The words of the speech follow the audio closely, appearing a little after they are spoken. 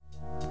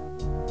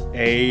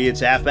Hey, it's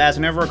half past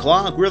and over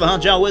o'clock. We're the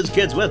Hotshot Whiz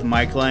Kids with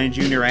Mike Klein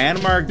Jr.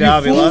 and Mark You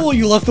Davila. fool!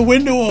 You left the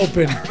window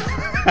open.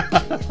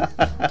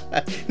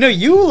 No,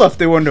 you left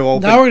the window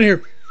open. Now we're gonna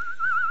hear.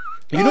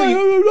 You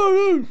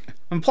know,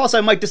 and plus,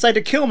 I might decide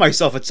to kill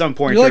myself at some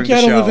point. You're during like you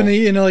the had to show. live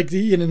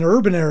in an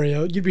urban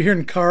area. You'd be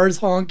hearing cars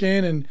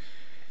honking and.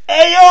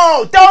 Hey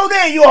yo,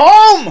 Doggy, you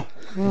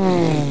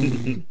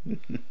home?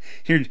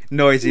 Your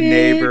noisy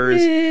neighbors.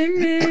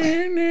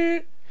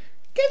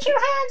 Get your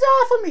hands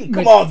off of me!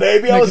 Come on,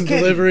 baby, I was kidding.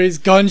 Deliveries,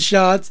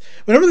 gunshots.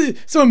 Whenever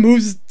someone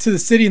moves to the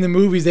city in the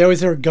movies, they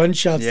always hear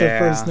gunshots their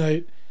first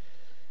night.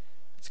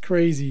 It's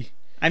crazy.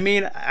 I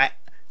mean,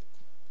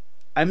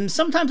 I'm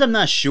sometimes I'm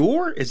not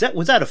sure.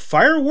 Was that a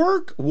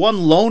firework?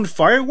 One lone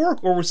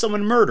firework, or was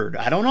someone murdered?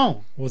 I don't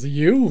know. Was it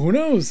you? Who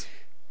knows?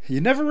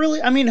 You never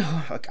really. I mean,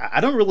 I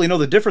don't really know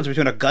the difference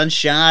between a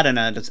gunshot and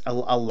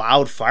a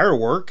loud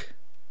firework.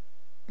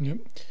 Yep.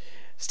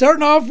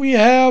 Starting off, we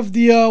have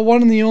the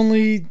one and the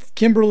only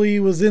Kimberly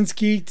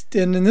Wazinski,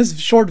 and in this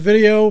short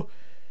video,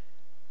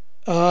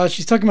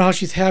 she's talking about how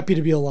she's happy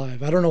to be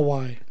alive. I don't know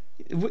why.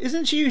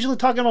 Isn't she usually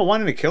talking about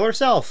wanting to kill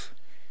herself?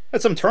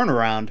 That's some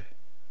turnaround.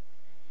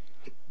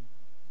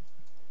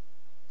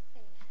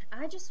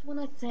 I just want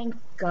to thank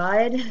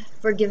God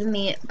for giving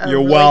me a You're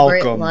really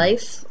welcome. great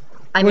life.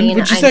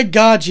 When she said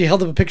God, she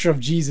held up a picture of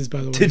Jesus,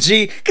 by the way. Did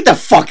she? Get the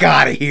fuck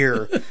out of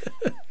here.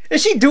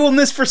 Is she doing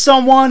this for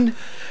someone?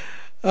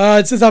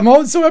 It says, I'm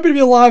so happy to be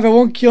alive, I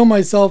won't kill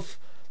myself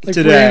like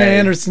Today. Brianna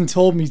Anderson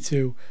told me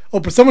to. Oh,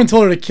 but someone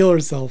told her to kill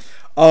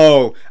herself.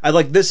 Oh,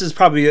 this is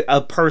probably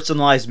a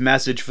personalized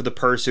message for the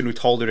person who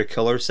told her to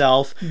kill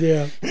herself.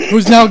 Yeah.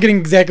 Who's now getting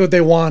exactly what they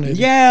wanted.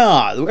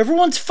 Yeah,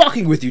 everyone's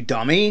fucking with you,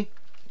 dummy.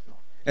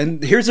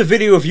 And here's a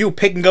video of you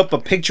picking up a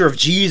picture of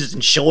Jesus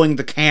and showing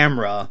the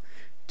camera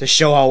to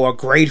show how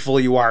grateful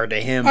you are to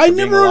him for I being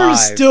never alive.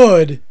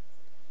 understood.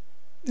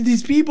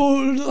 These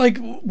people, like,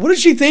 what is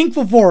she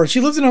thankful for? She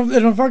lives in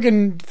a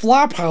fucking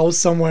flop house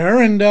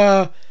somewhere, and,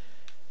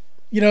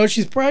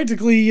 she's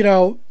practically,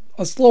 a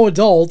slow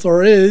adult,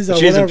 or is, or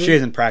She whatever.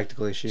 isn't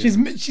practically.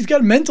 She's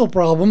got mental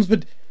problems,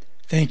 but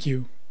thank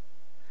you.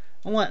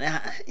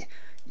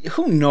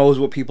 Who knows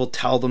what people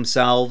tell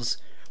themselves?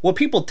 What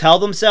people tell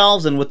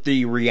themselves and what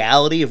the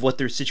reality of what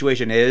their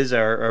situation is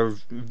are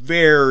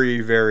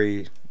very,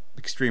 very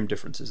extreme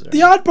differences there.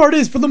 The odd part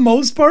is, for the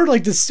most part,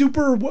 like, the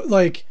super,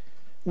 like,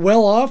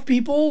 well-off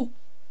people.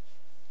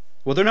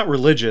 Well, they're not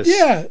religious.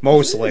 Yeah.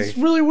 Mostly. It's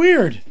really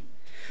weird.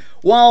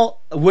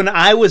 Well, when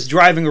I was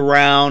driving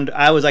around,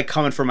 I was like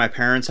coming from my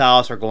parents'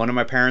 house or going to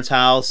my parents'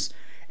 house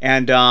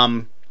and,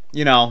 driving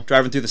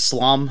through the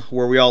slum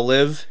where we all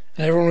live.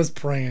 And everyone was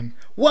praying.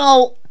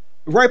 Well,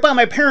 right by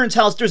my parents'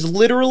 house, there's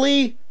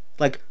literally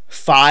like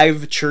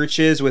 5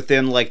 churches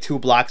within like 2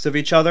 blocks of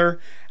each other.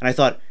 And I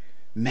thought,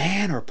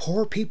 man, are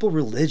poor people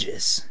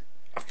religious?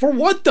 For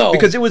what though?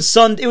 Because it was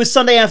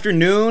Sunday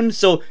afternoon,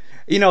 so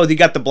you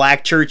got the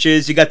black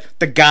churches, you got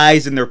the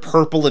guys in their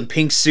purple and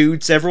pink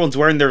suits, everyone's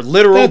wearing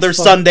their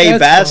Sunday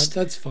best.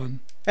 That's fun.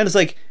 And it's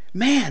like,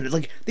 man,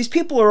 like these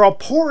people are all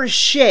poor as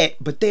shit,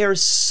 but they are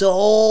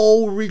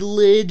so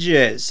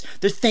religious.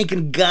 They're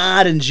thanking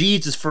God and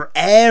Jesus for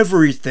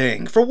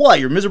everything. For what?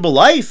 Your miserable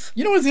life?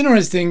 You know what's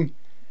interesting?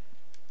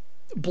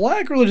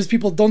 Black religious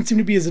people don't seem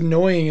to be as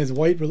annoying as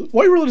white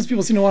religious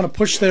people seem to want to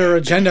push their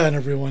agenda on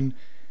everyone.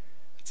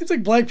 It seems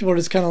like black people are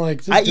just kind of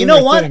like, you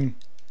know what?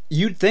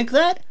 You'd think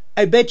that?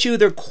 I bet you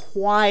they're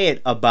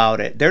quiet about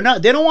it. They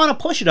don't want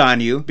to push it on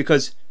you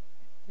because,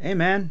 hey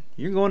man,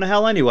 you're going to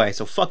hell anyway,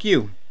 so fuck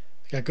you.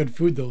 Got good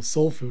food though,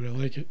 soul food. I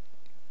like it.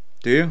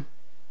 Do you?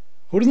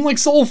 Who doesn't like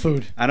soul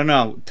food? I don't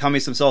know. Tell me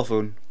some soul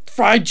food.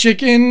 Fried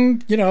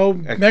chicken,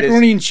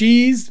 macaroni and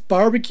cheese,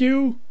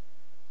 barbecue.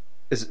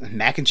 Is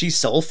mac and cheese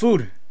soul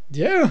food?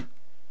 Yeah.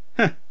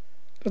 Huh.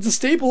 That's a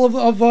staple of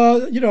Of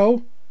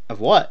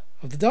what?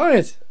 of the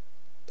diet.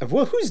 Of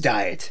what? Whose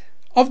diet?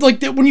 Of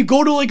like when you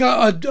go to like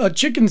a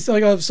chicken,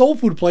 like a soul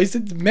food place,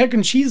 mac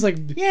and cheese, like.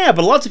 Yeah,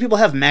 but lots of people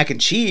have mac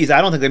and cheese. I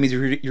don't think that means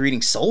you're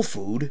eating soul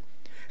food.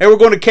 Hey, we're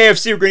going to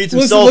KFC. We're going to eat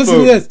some soul food. Listen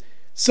to this.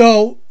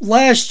 So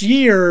last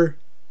year,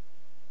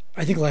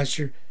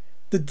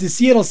 the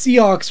Seattle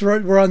Seahawks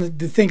were on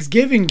the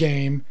Thanksgiving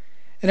game,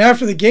 and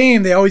after the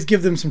game, they always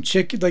give them some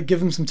chicken, like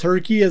give them some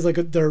turkey as like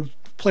their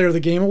Player of the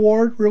Game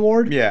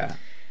reward. Yeah.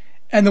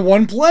 And the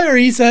one player,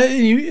 he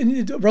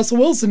said, Russell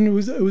Wilson,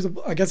 who's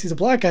I guess he's a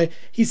black guy.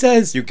 He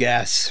says, "You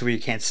guess, we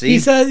can't see." He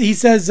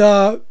says,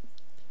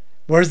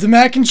 "Where's the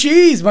mac and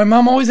cheese? My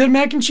mom always had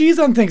mac and cheese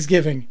on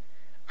Thanksgiving."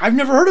 I've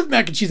never heard of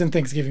mac and cheese on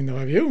Thanksgiving, though.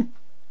 Have you?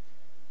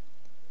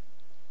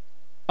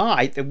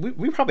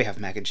 We probably have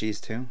mac and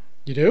cheese too.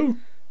 You do?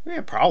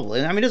 Yeah,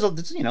 probably. I mean, there's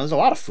a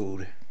lot of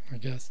food. I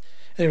guess.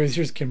 Anyways,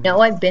 here's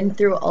Kimberly. I've been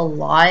through a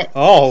lot.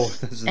 Oh,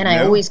 this is and new.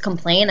 I always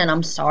complain, and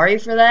I'm sorry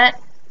for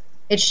that.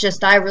 It's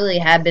just I really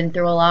have been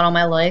through a lot all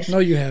my life. No,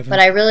 you haven't. But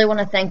I really want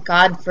to thank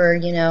God for,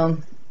 well,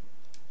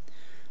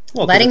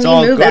 letting it's me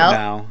all move good out.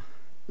 Now.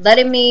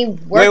 Letting me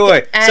work.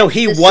 Wait. So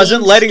he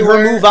wasn't letting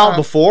her move out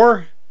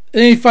before?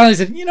 And he finally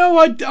said, "You know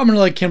what? I'm gonna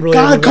let Kimberly."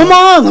 God, come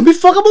on, let me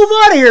fucking move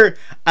out of here.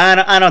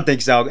 I don't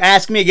think so.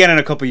 Ask me again in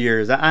a couple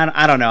years.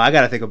 I don't know. I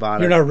gotta think about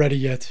it. You're not ready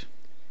yet.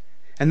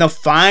 And then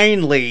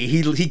finally,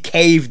 he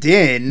caved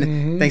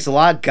in. Thanks a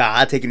lot,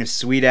 God, taking his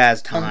sweet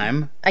ass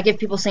time. I give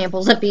people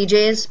samples at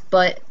BJ's,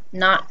 but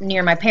not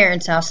near my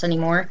parents' house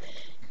anymore.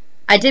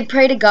 I did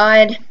pray to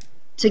God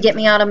to get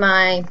me out of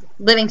my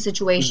living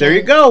situation. There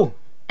you go.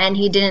 And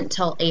he didn't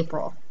till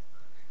April.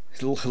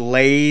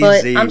 Lazy.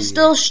 But I'm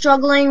still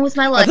struggling with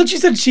my I life. thought you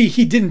said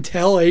he didn't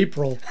tell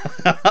April.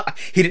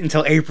 He didn't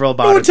tell April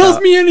about it. No one tells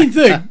me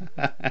anything.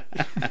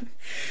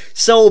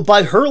 So,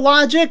 by her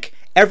logic,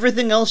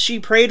 everything else she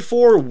prayed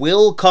for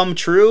will come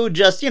true.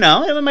 Just, it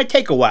might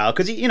take a while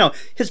because,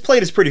 his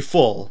plate is pretty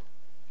full.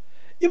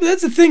 Yeah, but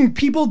that's the thing.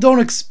 People don't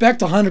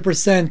expect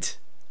 100%.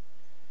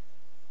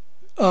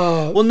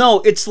 Well,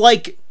 no, it's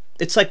like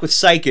with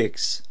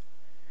psychics.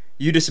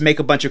 You just make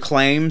a bunch of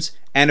claims,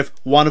 and if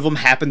one of them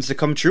happens to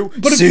come true,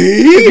 but see,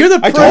 if you're the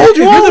I told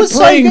you I was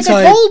psychic.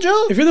 type, I told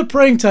you. If you're the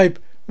praying type,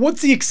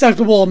 what's the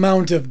acceptable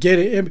amount of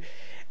getting?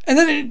 And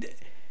then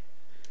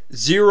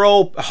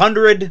 0,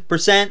 100%,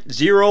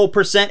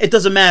 0%. It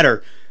doesn't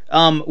matter.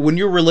 When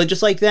you're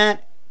religious like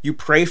that, you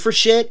pray for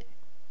shit.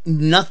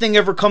 Nothing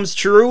ever comes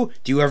true.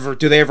 Do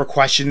they ever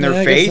question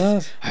their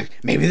faith?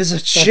 Maybe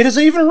this shit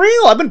isn't even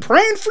real. I've been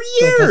praying for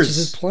years. That's just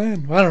his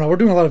plan. I don't know. We're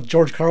doing a lot of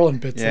George Carlin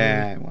bits.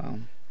 Yeah, well.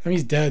 I mean,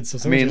 he's dead, so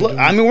we're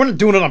not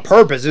doing it on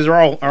purpose. These are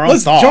all our own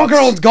thoughts. George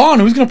Carlin's gone.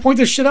 Who's going to point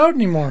this shit out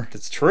anymore?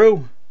 That's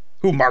true.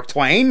 Who, Mark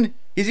Twain?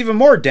 He's even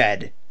more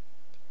dead.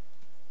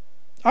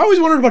 I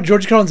always wondered about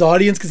George Carlin's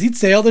audience because he'd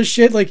say all this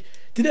shit. Like,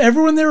 did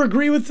everyone there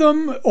agree with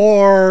him?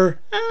 Or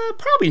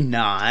probably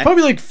not.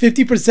 Probably like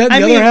 50%.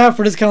 The other half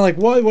were just kind of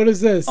like, what is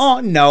this? Oh,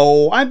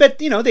 no. I bet,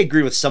 they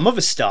agree with some of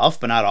his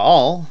stuff, but not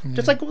all.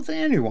 Just like with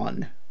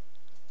anyone.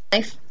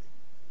 Life.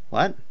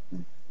 What?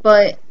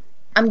 But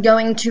I'm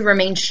going to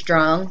remain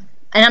strong,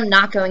 and I'm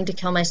not going to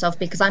kill myself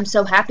because I'm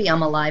so happy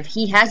I'm alive.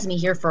 He has me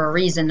here for a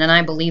reason, and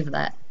I believe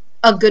that.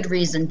 A good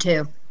reason,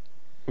 too.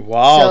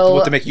 Wow,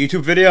 so, to make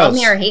YouTube videos? Love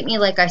me or hate me,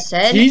 like I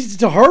said.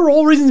 To her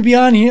whole reason to be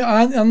on here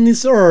on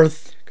this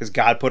earth, because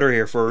God put her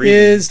here for a reason,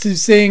 is to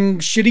sing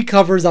shitty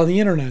covers on the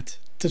internet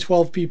to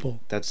 12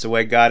 people. That's the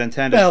way God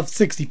intended. Well,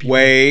 60 people.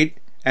 Wait,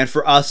 and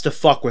for us to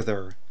fuck with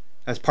her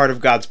as part of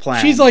God's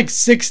plan. She's like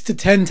 6 to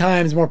 10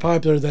 times more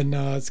popular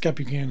than Scott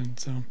Buchanan,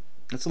 so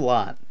that's a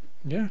lot.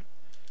 Yeah.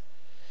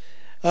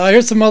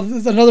 Here's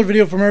another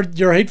video from her.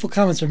 Your hateful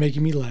comments are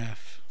making me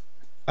laugh.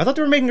 I thought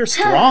they were making her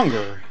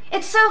stronger.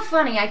 It's so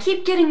funny. I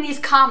keep getting these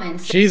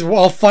comments. She's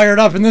all fired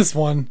up in this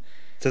one.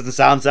 Doesn't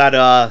sound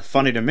that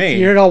funny to me.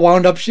 You hear how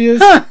wound up she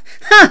is?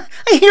 I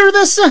hear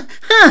this.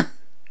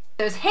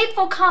 Those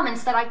hateful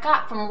comments that I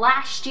got from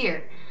last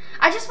year.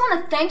 I just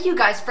want to thank you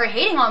guys for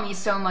hating on me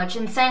so much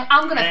and saying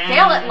I'm going to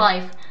fail at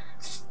life.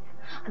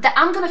 That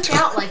I'm going to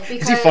fail at life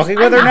because is he fucking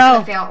with I'm her not now?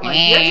 going to fail at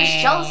life. You're just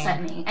jealous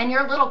at me. And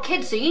you're a little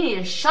kid, so you need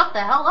to shut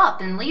the hell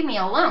up and leave me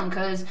alone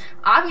because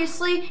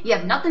obviously you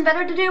have nothing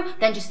better to do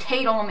than just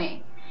hate on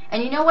me.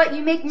 And you know what?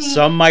 You make me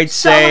Some might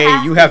so say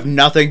happy. you have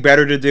nothing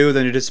better to do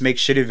than to just make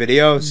shitty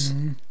videos.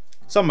 Mm-hmm.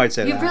 Some might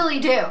say You that. really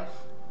do.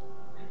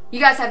 You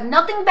guys have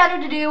nothing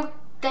better to do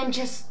than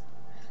just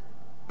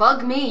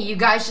bug me. You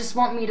guys just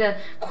want me to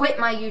quit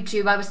my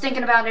YouTube. I was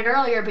thinking about it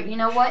earlier, but you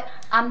know what?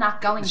 I'm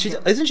not going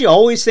to. Isn't she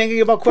always thinking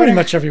about quitting? Pretty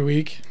much every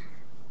week.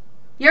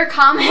 Your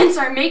comments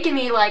are making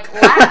me laugh.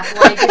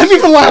 Like, I'm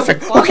even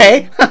laughing.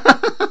 Okay.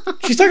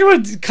 She's talking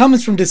about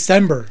comments from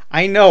December.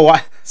 I know.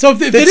 So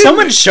did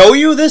someone show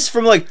you this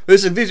from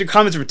these are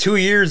comments from 2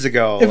 years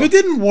ago? If it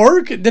didn't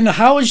work, then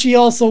how is she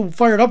also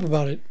fired up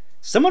about it?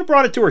 Someone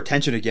brought it to her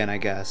attention again, I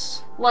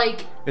guess.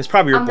 Like, it's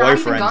probably your boyfriend, I'm not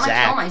even gonna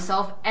Zach. kill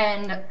myself,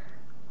 and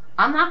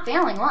I'm not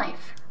failing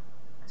life.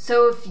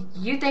 So if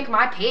you think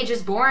my page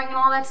is boring and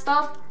all that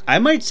stuff, I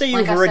might say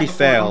you've already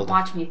failed. Don't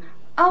watch me.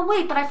 Oh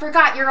wait, but I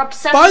forgot you're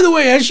obsessed. By the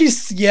way, as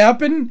she's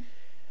yapping,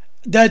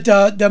 that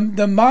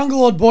the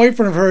Mongoloid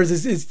boyfriend of hers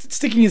is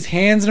sticking his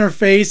hands in her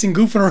face and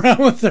goofing around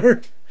with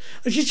her.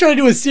 Like she's trying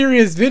to do a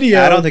serious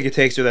video. I don't think he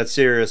takes her that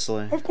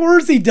seriously. Of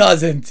course he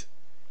doesn't.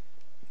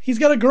 He's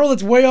got a girl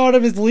that's way out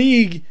of his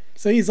league,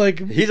 so he's like...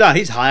 He's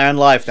high on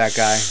life, that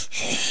guy.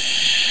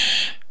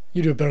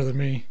 You do it better than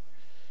me.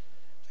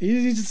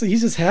 He's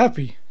just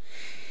happy.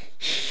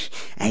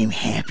 I'm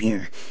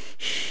happier,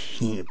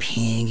 you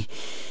pig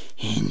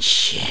and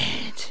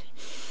shit.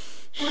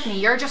 Whitney,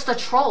 you're just a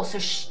troll, so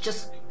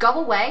just go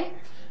away.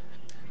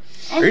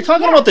 And are you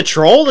talking about the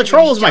troll? The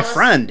troll is my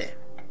friend.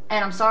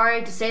 And I'm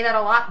sorry to say that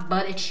a lot,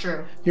 but it's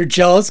true. You're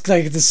jealous because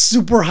I get this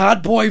super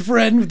hot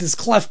boyfriend with his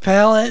cleft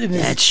palate and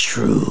that's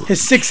true.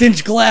 His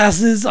 6-inch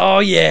glasses. Oh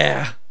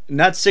yeah.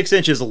 Not 6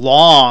 inches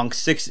long,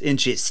 6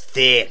 inches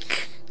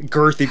thick.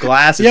 Girthy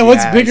glasses. Yeah,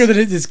 what's bigger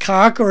than his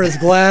cock or his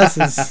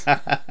glasses?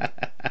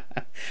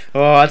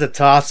 Oh, that's a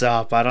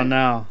toss-up. I don't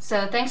know.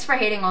 So thanks for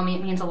hating on me.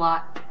 It means a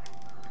lot.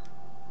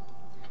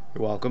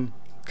 You're welcome.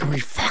 Can we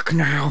fuck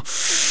now?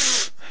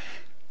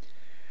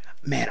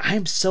 Man, I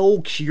am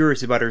so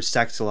curious about her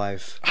sex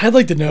life. I'd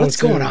like to know. What's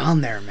going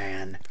on there,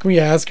 man? Can we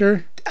ask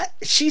her?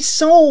 she's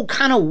so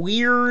kind of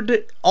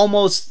weird,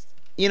 almost,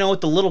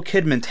 with the little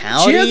kid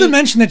mentality. She hasn't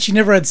mentioned that she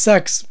never had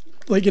sex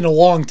like in a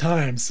long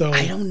time, so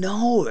I don't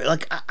know.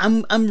 Like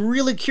I'm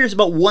really curious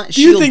about what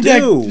she'll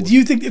do. Do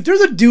you think if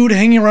there's a dude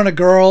hanging around a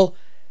girl,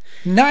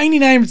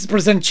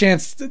 99%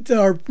 chance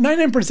or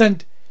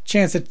 99%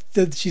 chance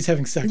that she's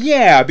having sex?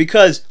 Yeah,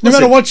 because no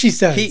matter what she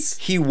says,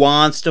 he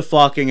wants to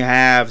fucking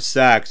have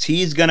sex.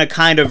 He's gonna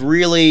kind of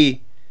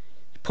really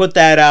put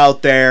that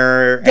out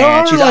there,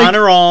 and she's on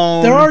her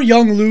own. There are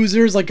young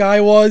losers like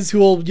I was who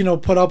will,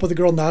 put up with a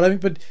girl not having.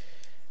 But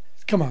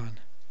come on,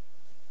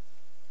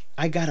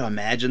 I gotta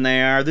imagine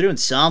they're doing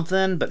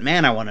something. But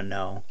man, I want to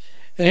know.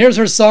 And here's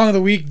her song of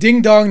the week: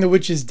 "Ding Dong, the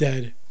Witch is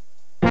Dead."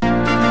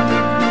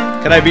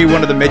 Could I be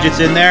one of the midgets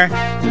in there?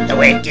 The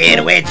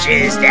wicked witch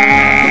is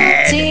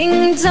dead.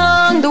 Ding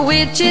dong, the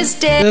witch is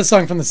dead. This is a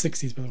song from the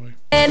 60s, by the way.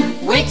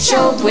 Witch,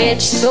 oh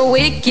witch, the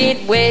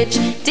wicked witch.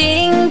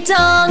 Ding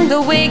dong,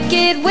 the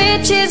wicked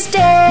witch is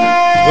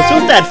dead. What's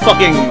with that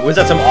fucking... Was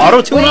that some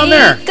auto-tune on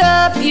there? Wake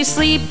up, you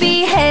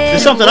sleepy head.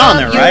 There's something on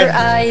there, right? Your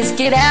eyes,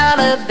 get out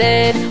of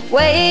bed.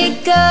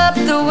 Wake up,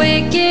 the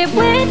wicked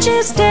witch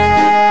is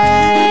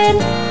dead.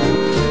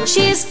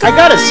 She's I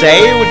gotta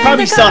say, it would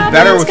probably sound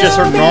better with just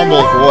her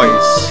normal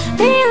voice.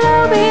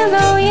 Below,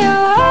 below you,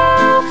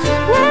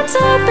 let's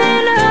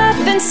open up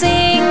and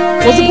sing.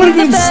 What's the point of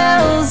Ring even the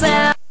bells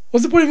out.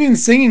 What's the point of even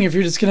singing if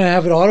you're just gonna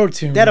have it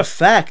auto-tuned? That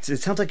effect, it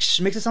sounds like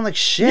makes it sound like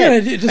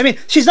shit. Yeah, I mean,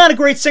 she's not a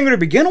great singer to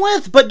begin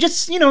with, but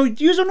just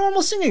use a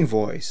normal singing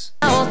voice.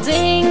 Oh,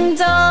 ding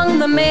dong,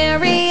 the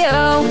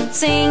merry-o,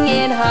 sing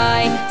it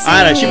high.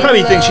 I don't know. She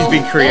probably thinks she's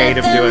being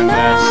creative doing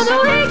this. The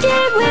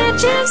wicked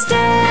witch is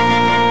dead.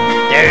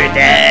 They're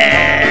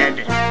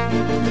dead.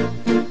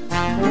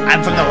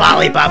 I'm from the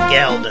Lollipop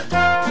Guild.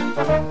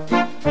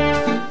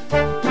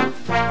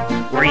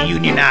 We're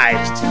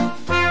unionized.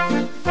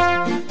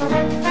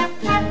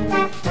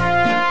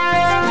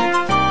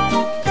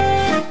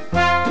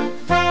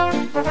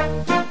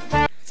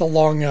 It's a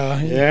long,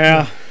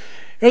 Yeah.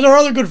 Here's our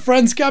other good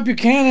friend, Scott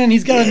Buchanan.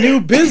 He's got a new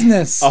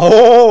business.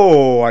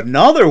 Oh,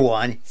 another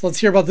one. So let's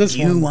hear about this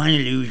one. You want to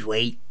lose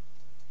weight?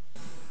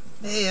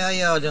 Hey, how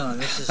y'all doing?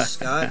 This is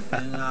Scott,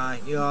 and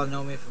you all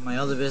know me from my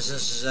other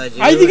businesses I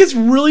do. I think it's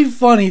really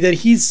funny that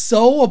he's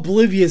so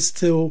oblivious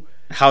to...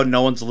 How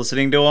no one's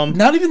listening to him?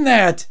 Not even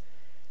that.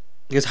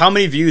 Because how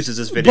many views does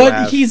this video But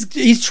have?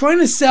 he's trying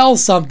to sell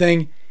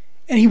something,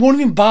 and he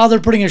won't even bother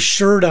putting a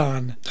shirt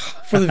on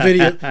for the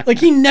video. Like,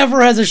 he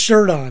never has a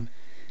shirt on.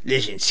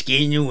 Listen,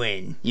 skin to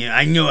win.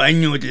 I know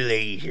what the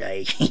ladies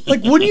like.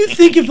 Like, wouldn't you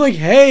think if, like,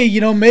 hey,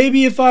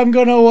 maybe if I'm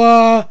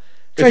gonna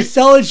try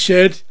selling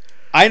shit...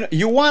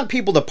 You want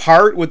people to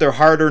part with their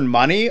hard-earned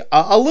money.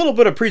 A little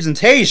bit of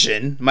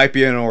presentation might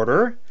be in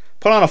order.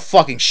 Put on a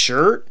fucking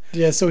shirt.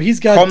 Yeah, so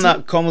he's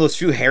got... Comb those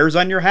few hairs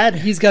on your head.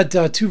 He's got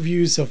 2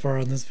 views so far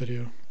on this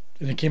video.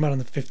 And it came out on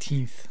the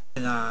 15th.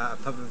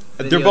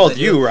 They're both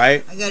you,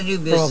 right? I got a new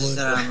business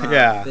that I'm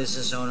a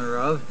business owner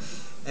of.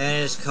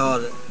 And it's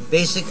called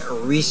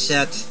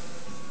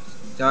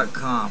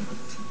basicreset.com.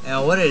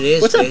 And what it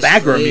is... What's that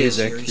background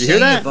music? You hear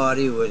that? Your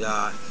body with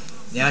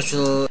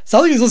natural...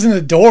 Sounds like he's listening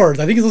to Doors.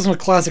 I think he's listening to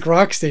classic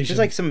rock station. There's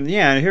like some...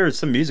 Yeah, I hear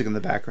some music in the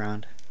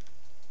background.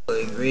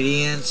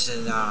 Ingredients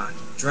and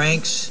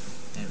drinks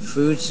and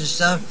foods and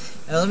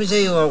stuff. And let me tell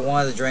you about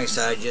one of the drinks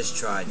that I just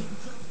tried.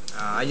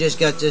 I just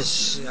got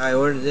this. I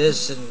ordered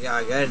this and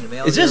I got it in the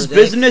mail. Is this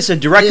business a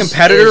direct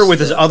competitor with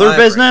his other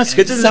business?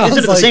 Is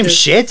it the same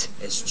shit?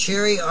 It's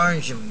cherry,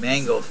 orange, and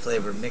mango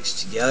flavor mixed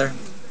together.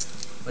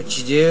 What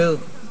you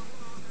do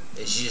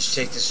is you just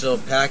take this little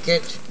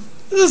packet.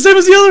 It's the same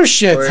as the other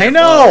shit. I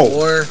know.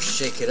 War,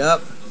 shake it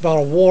up. About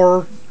a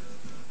war.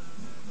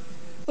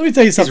 Let me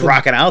tell you something. He's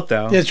rocking out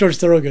though. Yeah, George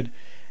Thorogood.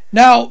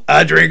 Now,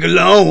 I drink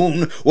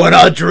alone. What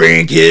I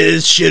drink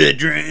is shit it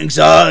drinks.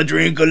 I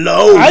drink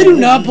alone. I do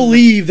not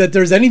believe that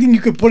there's anything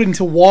you could put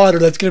into water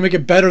that's going to make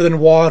it better than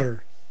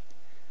water.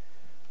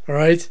 All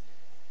right?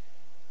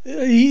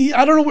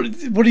 I don't know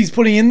what he's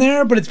putting in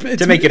there, but it's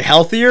to make it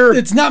healthier.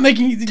 It's not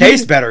making it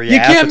taste better. Yeah, you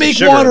can't make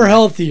water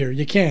healthier.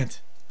 You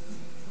can't.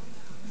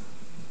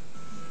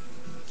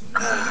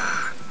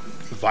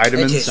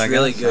 Vitamins. It tastes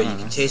really good. You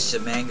can taste the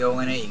mango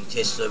in it. You can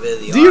taste a little bit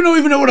of the. Do you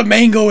even know what a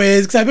mango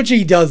is? Because I bet you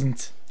he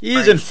doesn't.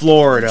 He's in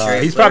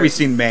Florida. He's probably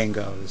seen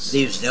mangoes.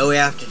 Leaves no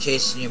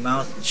aftertaste in your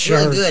mouth. It's sure.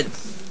 really good.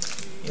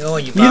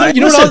 When you buy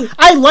Listen,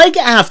 I like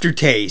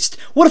aftertaste.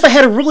 What if I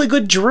had a really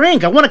good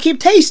drink? I want to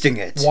keep tasting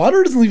it.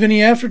 Water doesn't leave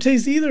any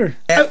aftertaste either.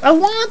 I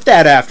want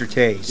that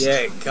aftertaste. Yeah,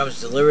 it comes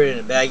delivered in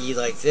a baggie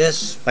like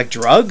this. Like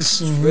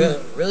drugs?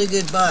 Mm-hmm. Really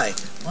good buy.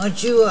 Why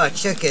don't you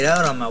check it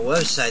out on my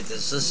website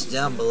that's listed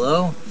down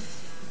below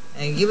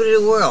and give it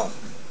a whirl.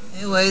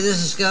 Anyway, this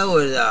is Scott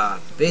with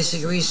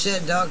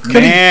basicreset.com.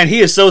 Man, he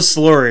is so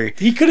slurry.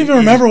 He couldn't even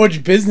remember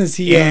which business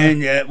he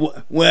And,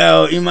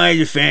 well, in my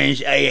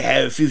defense, I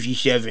have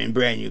 57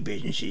 brand new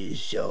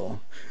businesses, so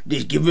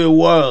just give it a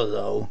whirl,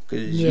 though,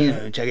 because,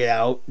 check it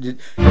out.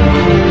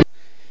 I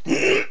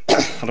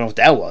don't know what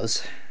that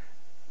was.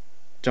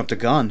 Jumped a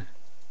gun.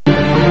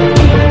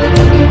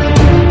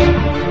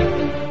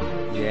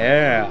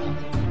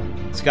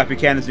 Yeah. Scott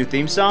Buchanan's new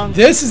theme song?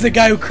 This is the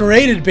guy who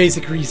created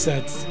Basic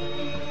Resets.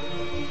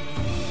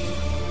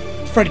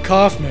 Fred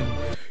Kaufman.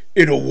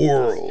 In a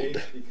world.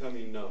 Escapes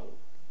becoming known.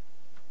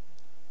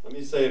 Let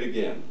me say it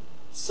again.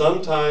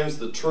 Sometimes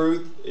the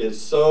truth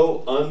is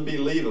so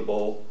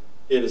unbelievable,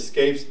 it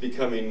escapes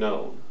becoming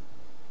known.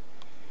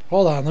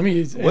 Hold on, let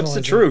me. What's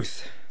the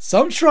truth?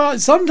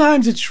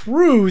 Sometimes the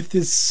truth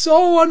is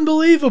so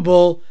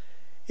unbelievable,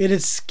 it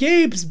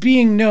escapes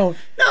being known.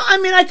 No, I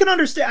mean, I can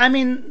understand. I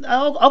mean,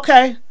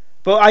 okay.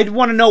 But I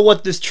want to know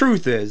what this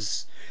truth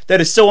is.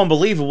 That is so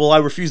unbelievable, I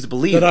refuse to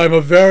believe That it. I'm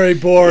a very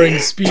boring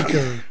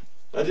speaker.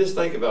 Now just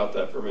think about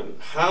that for a minute.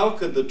 How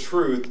could the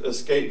truth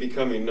escape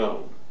becoming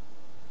known?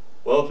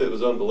 Well, if it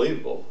was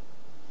unbelievable.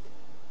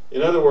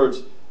 In other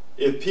words,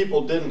 if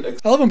people didn't...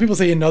 I love when people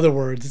say "in other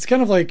words." It's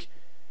kind of like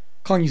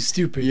calling you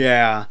stupid.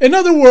 Yeah. In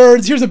other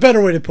words, here's a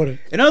better way to put it.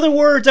 In other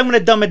words, I'm going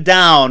to dumb it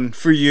down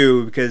for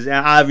you because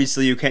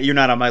obviously you're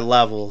not on my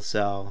level,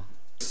 so...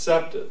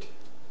 accept it,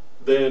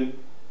 then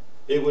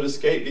it would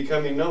escape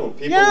becoming known.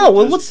 People Yeah, would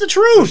well, just what's the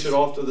truth? Push it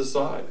off to the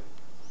side.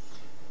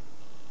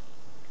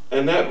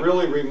 And that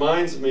really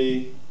reminds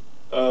me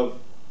of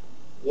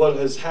what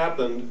has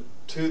happened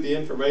to the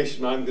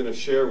information I'm going to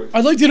share with you.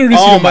 I'd like to introduce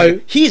you Oh to my...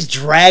 my. He's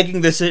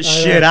dragging this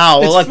shit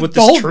out. It's Like what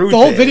the this whole, truth The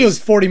whole is. video is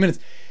 40 minutes.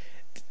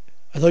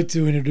 I'd like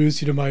to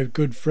introduce you to my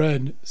good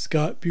friend,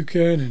 Scott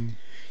Buchanan.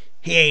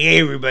 Hey,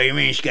 everybody, my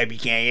name's Scott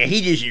Buchanan. Yeah,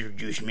 he just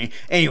introduced me.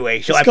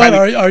 Anyway, so Scott,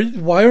 I probably...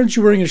 why aren't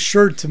you wearing a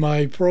shirt to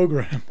my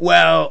program?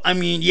 Well, I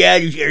mean, yeah, I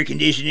use air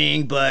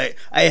conditioning, but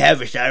I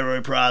have a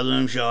thyroid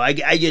problem, so I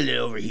get a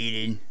little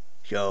overheated.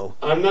 So...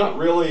 I'm not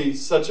really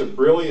such a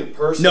brilliant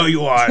person. No,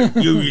 you are.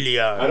 You really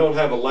are. I don't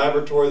have a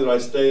laboratory that I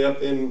stay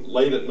up in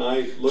late at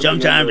night looking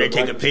Sometimes into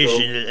I a take a piss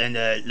microscope. in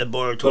the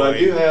laboratory. But I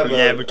do have or a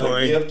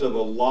laboratory. gift of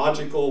a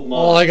logical mind.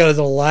 All I got is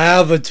a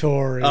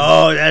lavatory.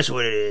 Oh, that's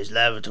what it is.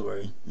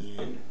 Lavatory.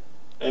 Yeah.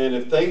 And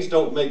if things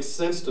don't make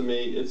sense to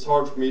me, it's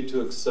hard for me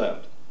to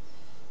accept.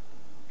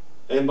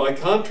 And by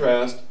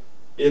contrast,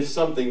 if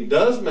something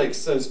does make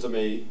sense to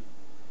me,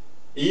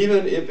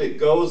 even if it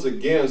goes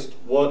against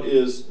what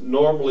is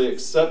normally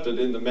accepted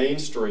in the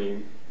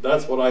mainstream,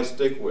 that's what I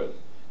stick with.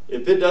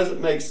 If it doesn't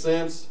make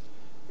sense,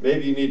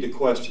 maybe you need to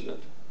question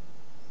it.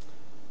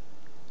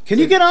 Can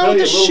you get on with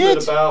this To tell you a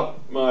little shit? bit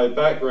about my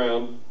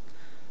background.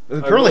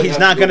 Apparently, he's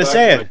not going to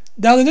say it.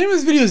 Now, the name of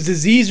this video is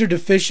Disease or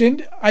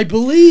Deficient. I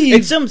believe...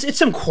 It's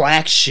some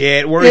quack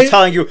shit where it's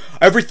telling you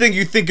everything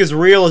you think is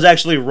real is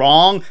actually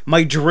wrong.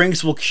 My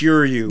drinks will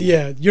cure you.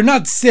 Yeah, you're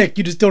not sick.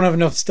 You just don't have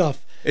enough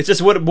stuff. It's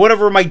just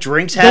whatever my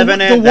drinks have in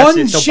it. The that's one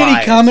it, so shitty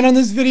buy it. comment on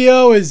this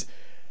video is,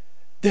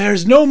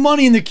 "There's no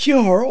money in the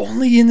cure,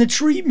 only in the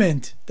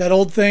treatment." That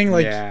old thing,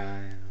 like, Yeah.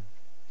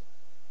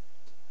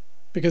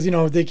 because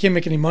they can't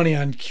make any money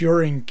on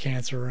curing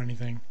cancer or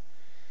anything.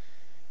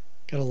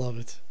 Gotta love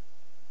it.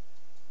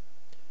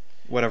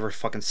 Whatever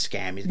fucking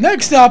scam he's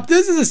Next up,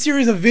 this is a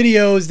series of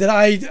videos that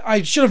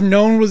I should have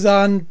known was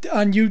on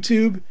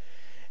YouTube,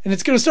 and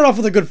it's gonna start off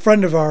with a good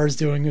friend of ours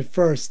doing it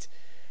first.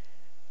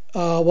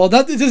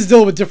 This is a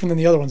little bit different than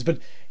the other ones, but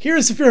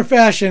here's Saphira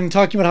Fashion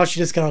talking about how she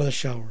just got out of the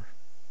shower.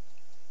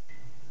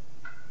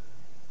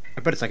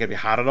 I bet it's not going to be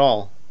hot at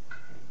all.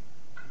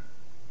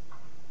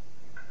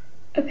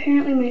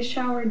 Apparently my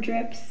shower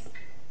drips.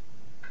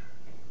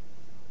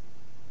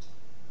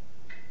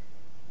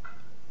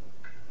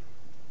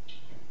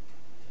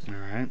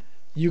 Alright.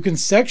 You can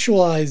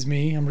sexualize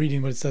me. I'm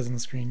reading what it says on the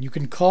screen. You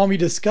can call me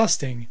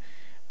disgusting,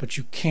 but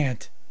you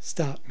can't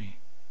stop me.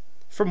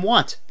 From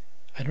what?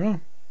 I don't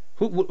know.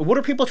 What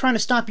are people trying to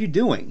stop you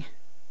doing?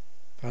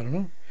 I don't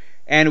know.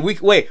 And we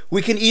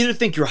can either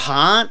think you're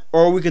hot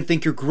or we can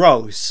think you're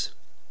gross.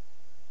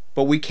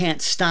 But we can't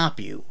stop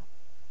you.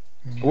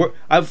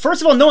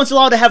 First of all, no one's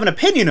allowed to have an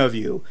opinion of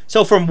you.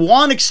 So from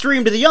one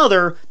extreme to the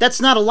other,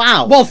 that's not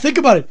allowed. Well, think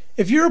about it.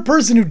 If you're a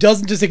person who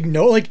doesn't just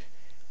ignore, like,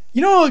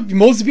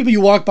 most of the people you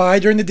walk by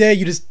during the day,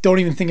 you just don't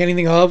even think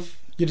anything of.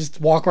 You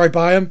just walk right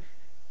by them.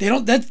 They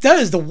don't. That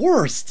is the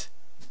worst.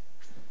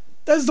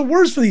 That is the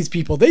worst for these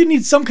people. They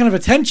need some kind of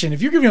attention.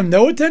 If you're giving them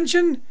no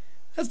attention,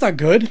 that's not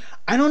good.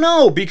 I don't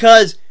know,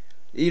 because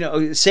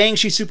saying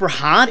she's super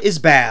hot is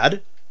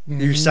bad.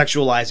 Mm-hmm. You're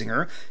sexualizing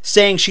her.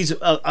 Saying she's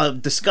a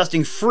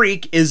disgusting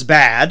freak is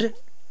bad.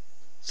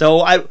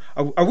 So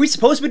are we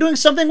supposed to be doing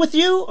something with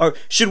you, or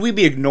should we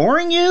be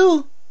ignoring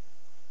you?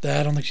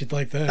 I don't think she'd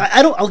like that.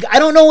 I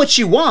don't know what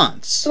she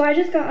wants. So I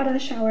just got out of the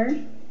shower,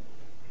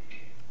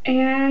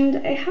 and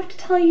I have to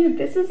tell you,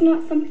 this is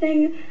not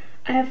something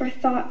I ever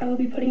thought I would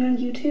be putting on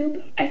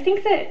YouTube. I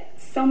think that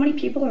so many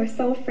people are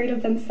so afraid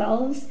of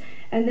themselves,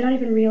 and they don't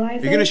even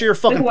realize You're gonna show your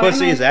fucking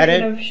pussy, is that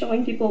it? Of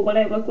showing people what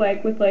I look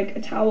like with like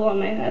a towel on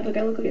my head. Like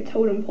I look like a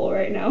totem pole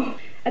right now.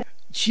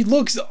 She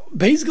looks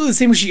basically the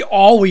same as she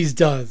always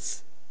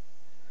does.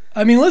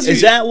 I mean, listen.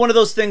 Is that one of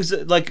those things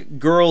that like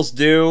girls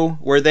do,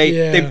 where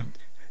Yeah.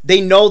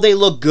 they know they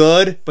look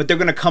good, but they're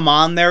gonna come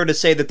on there to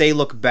say that they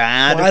look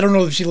bad? Well, I don't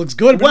know if she looks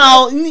good. But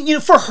well,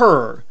 for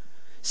her.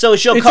 So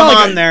she'll come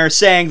on there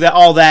saying that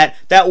all that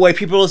way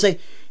people will say,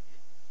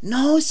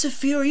 No,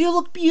 Saphira, you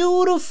look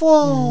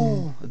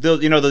beautiful.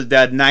 You know,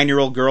 that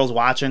 9-year-old girl's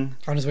watching.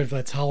 I'm just waiting for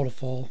that towel to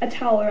fall. A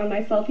towel around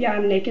myself. Yeah,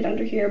 I'm naked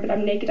under here, but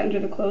I'm naked under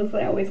the clothes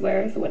that I always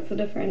wear, so what's the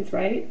difference,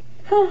 right?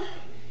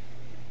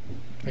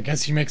 I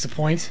guess she makes a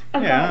point.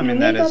 I've Yeah, got I mean,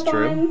 no that is makeup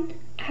true. on,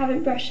 I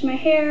haven't brushed my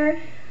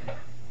hair.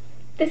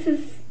 This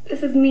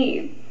is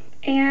me.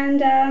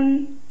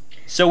 And,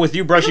 So with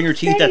you brushing your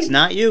teeth, that's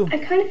not you? I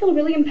kind of feel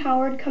really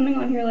empowered coming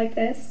on here like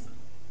this.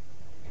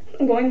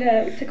 I'm going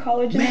to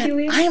college in a few Man,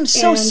 weeks. I am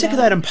so and, sick of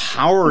that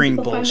empowering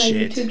people find my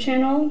bullshit. YouTube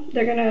channel.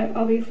 They're gonna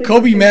obviously.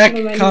 Kobe post Mack some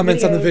of my new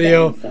comments on the videos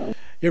video. then, so.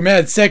 You're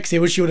mad sexy. I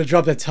wish you would have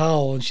dropped that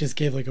towel. And she just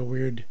gave like a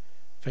weird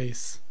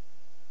face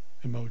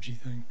emoji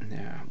thing.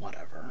 Yeah,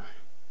 whatever.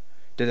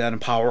 Did that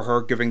empower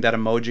her, giving that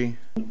emoji?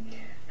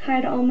 Hi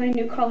to all my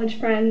new college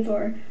friends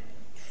or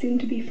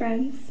soon-to-be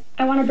friends.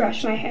 I want to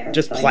brush my hair.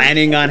 Just so I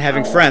planning need to on take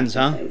having the towel friends,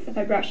 off, huh? because if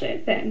I brush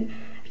it, then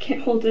I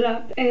can't hold it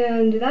up.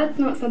 And that's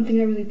not something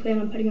I really plan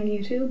on putting on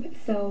YouTube.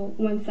 So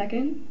 1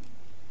 second.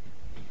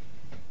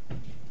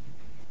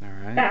 All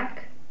right.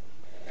 Back.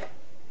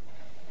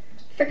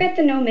 Forget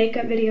the no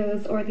makeup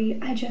videos or the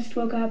I just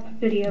woke up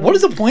videos. What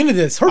is the point of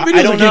this? Her I videos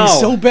are don't getting know.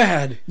 so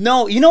bad.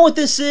 No, you know what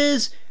this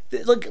is?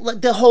 Like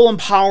the whole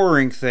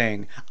empowering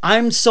thing.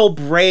 I'm so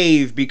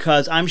brave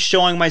because I'm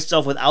showing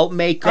myself without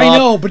makeup. I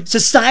know, but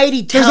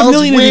society there's a tells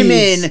million of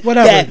these. women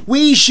Whatever. that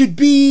we should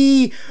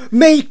be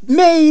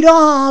made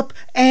up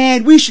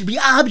and we should be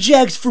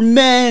objects for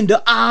men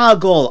to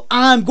ogle.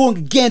 I'm going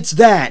against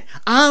that.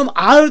 I'm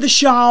out of the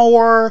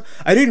shower.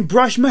 I didn't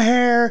brush my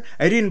hair.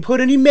 I didn't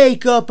put any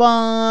makeup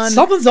on.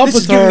 Something's up this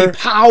with is giving her. me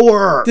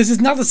power. This is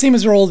not the same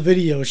as her old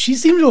videos. She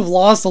seemed to have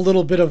lost a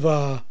little bit of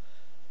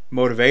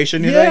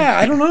Motivation, you think? yeah,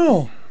 I don't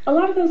know. A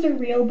lot of those are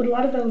real, but a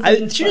lot of those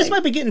are She just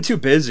might be getting too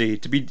busy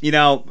to be,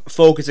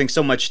 focusing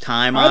so much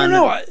time on. I don't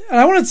know.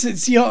 I want to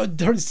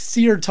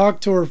see her talk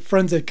to her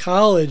friends at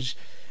college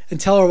and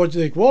tell her what to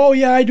think. Whoa,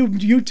 yeah, I do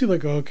YouTube.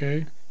 Like,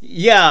 okay.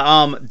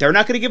 Yeah, they're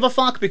not going to give a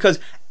fuck because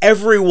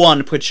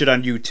everyone puts shit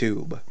on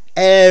YouTube.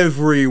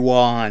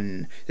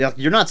 Everyone. They're like,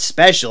 you're not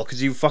special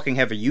because you fucking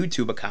have a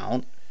YouTube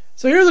account.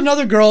 So here's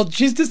another girl.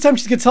 This time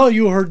she's gonna tell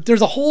you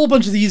there's a whole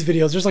bunch of these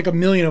videos. There's like a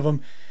million of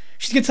them.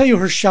 She's gonna tell you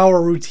her shower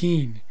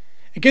routine.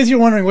 In case you're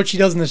wondering what she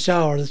does in the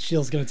shower, this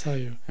Sheila's gonna tell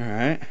you. All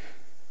right.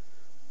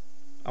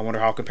 I wonder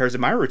how it compares to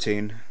my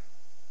routine.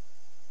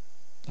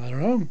 I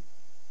don't know.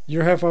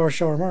 Your half-hour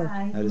shower mark.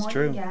 Hi, That is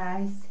morning, true.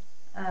 guys.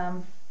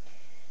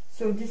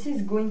 So this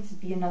is going to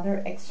be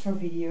another extra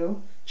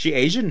video. She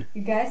Asian?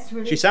 You guys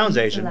really She sounds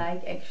seem to Asian.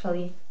 like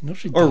actually. No,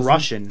 she Or doesn't.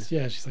 Russian.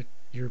 Yeah, she's like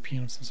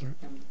European of some sort.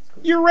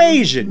 You're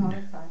Asian.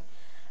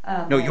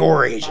 No, my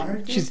you're Asian. daughter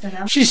too, She's so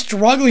now she's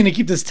struggling to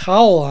keep this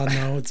towel on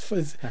though. It's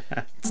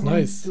I'm going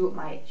nice. to do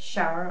my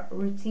shower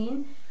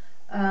routine,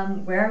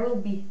 where I will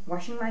be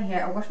washing my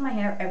hair. I wash my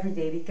hair every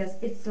day because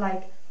it's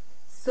like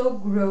so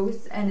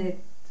gross and it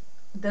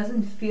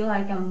doesn't feel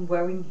like I'm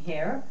wearing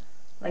hair,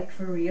 like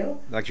for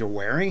real, Like you're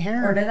wearing or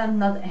hair? that I'm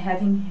not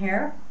having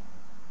hair.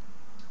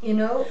 You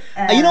know.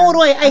 You know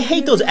what? I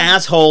hate those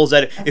assholes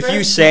that if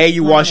you say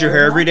you wash your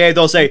hair every day,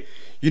 they'll say,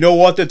 you know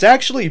what? That's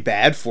actually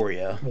bad for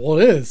you. Well,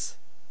 it is.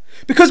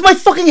 Because my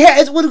fucking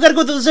hair, what, we gotta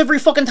go through this every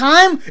fucking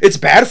time? It's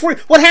bad for you?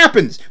 What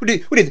happens?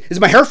 Is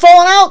my hair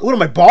falling out? What,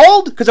 am I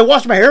bald? Because I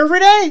wash my hair every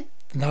day?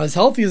 Not as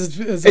healthy as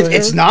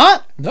It's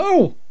not?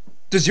 No.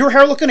 Does your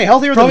hair look any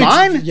healthier Probably,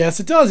 than mine? yes,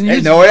 it does.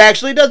 And No, it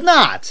actually does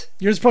not.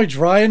 Yours is probably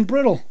dry and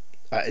brittle.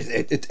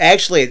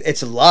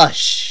 It's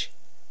lush.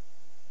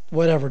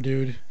 Whatever,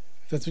 dude.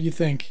 If that's what you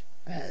think.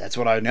 That's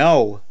what I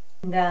know.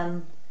 And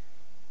then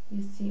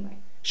you see my.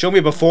 Show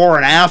me before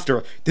and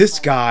after. This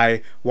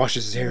guy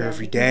washes his hair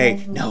every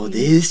day. No,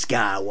 this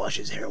guy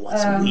washes his hair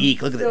once a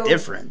week. Look at the so-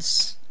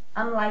 difference.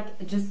 I'm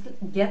like, just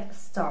get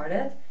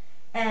started,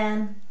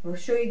 and we'll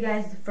show you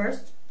guys the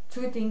first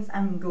two things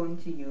I'm going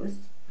to use.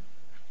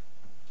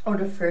 Or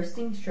the first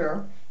thing,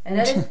 sure, and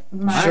that is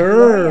my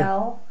Sure.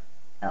 L'Oreal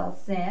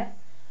Elsa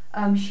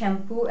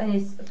shampoo, and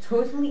it's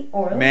totally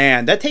oil.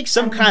 Man, that takes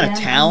some And kind then of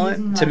I'm talent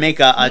using to my make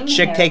a skin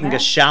chick hair taking a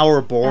mask,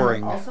 shower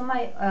boring. Also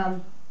my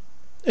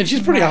And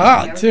she's pretty my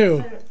hot, hair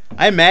too. fixer.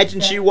 I imagine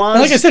she And was.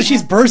 like I said,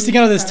 she's bursting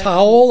out of this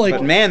towel. Like,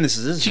 but man, this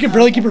is. she can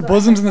barely keep her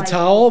bosoms in the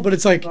towel, but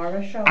it's like,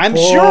 I'm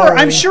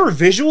Boring. sure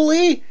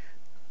visually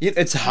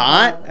it's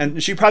hot,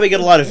 and she probably get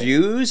a lot of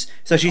views,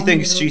 so she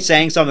thinks she's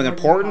saying something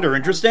important or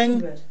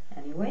interesting.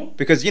 Anyway,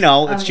 Because,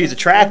 if she's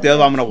attractive,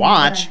 I'm gonna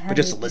watch. But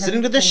just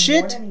listening to this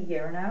shit,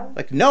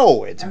 like,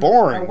 no, it's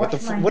boring. What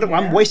the?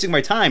 I'm wasting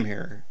my time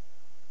here.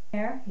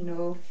 Hair,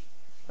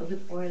 a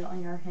bit oil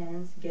on your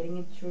hands, getting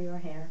it through your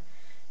hair.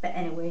 But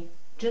anyway,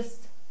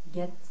 just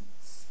get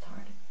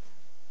started.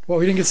 what,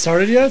 we didn't get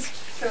started yet?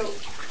 So,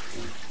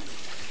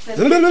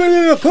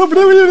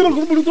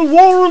 The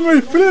water in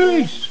my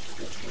face.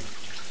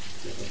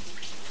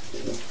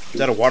 Is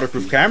that a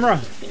waterproof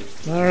camera?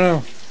 I don't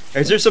know.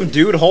 Is there some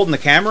dude holding the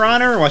camera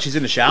on her while she's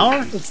in the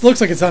shower? It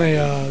looks like it's on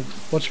a,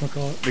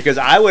 whatchamacallit. Because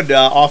I would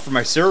offer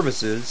my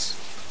services.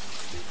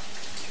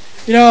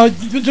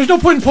 There's no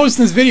point in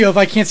posting this video if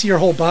I can't see your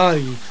whole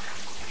body.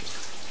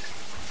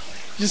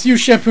 Just you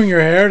shampooing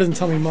your hair doesn't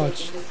tell me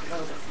much.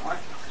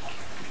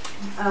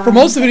 For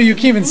most of it, you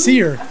can't even see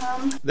her.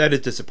 That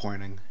is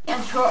disappointing.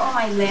 And throw on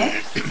my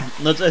legs.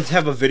 Let's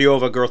have a video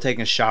of a girl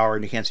taking a shower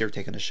and you can't see her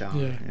taking a shower.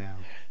 Yeah.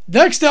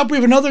 Next up, we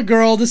have another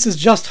girl. This is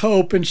Just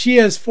Hope, and she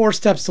has 4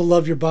 steps to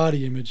love your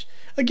body image.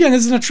 Again,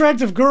 this is an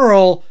attractive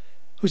girl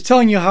who's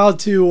telling you how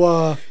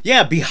to...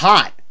 be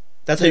hot.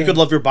 That's how you could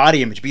love your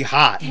body image. Be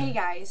hot. Hey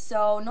guys,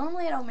 so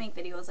normally I don't make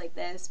videos like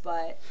this,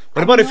 but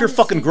what about if you're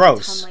fucking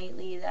gross?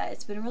 Lately, that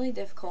it's been really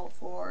difficult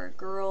for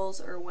girls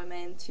or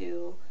women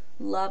to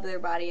love their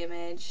body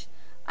image.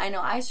 I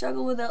know I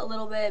struggle with it a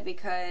little bit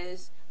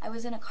because I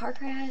was in a car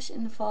crash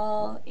in the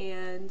fall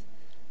and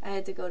I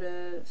had to go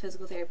to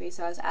physical therapy,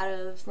 so I was out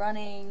of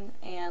running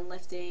and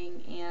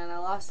lifting, and I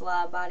lost a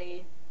lot of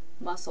body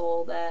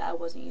muscle that I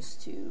wasn't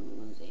used to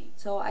losing.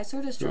 So I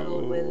sort of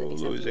struggled with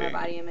accepting my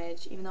body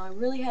image, even though I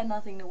really had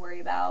nothing to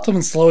worry about.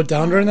 Someone slow it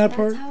down during that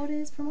part? That's how it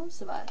is for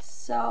most of us.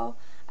 So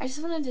I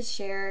just wanted to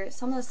share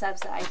some of the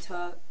steps that I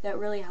took that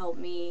really helped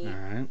me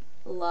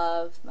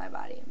love my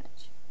body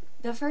image.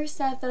 The first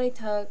step that I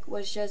took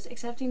was just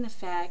accepting the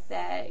fact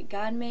that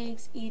God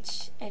makes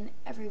each and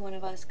every one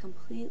of us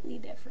completely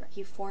different.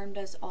 He formed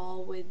us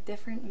all with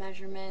different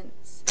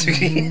measurements,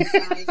 different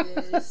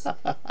sizes,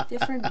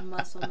 different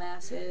muscle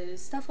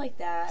masses, stuff like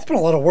that. It's been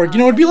a lot of work. You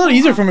know, it'd be a lot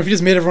easier for him if he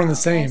just made everyone the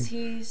same.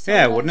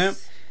 Yeah, wouldn't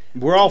it?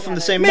 We're all from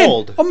the same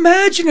mold.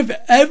 Imagine if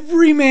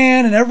every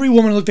man and every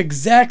woman looked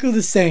exactly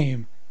the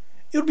same.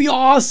 It would be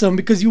awesome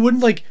because you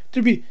wouldn't,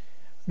 there'd be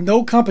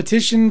no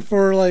competition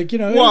for,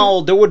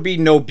 Well, there would be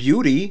no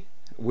beauty.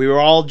 We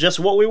were all just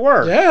what we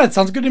were. Yeah, it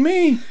sounds good to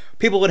me.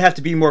 People would have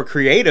to be more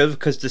creative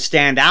because to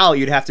stand out,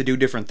 you'd have to do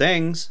different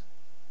things.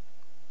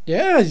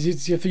 Yeah, you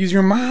have to use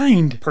your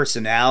mind.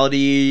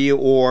 Personality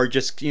or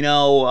just, clothing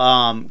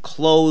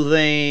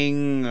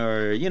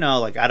or,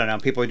 I don't know,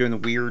 people are doing the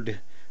weird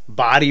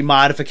body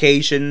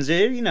modifications.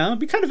 It'd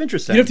be kind of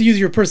interesting. You'd have to use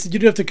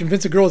you'd have to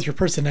convince a girl with your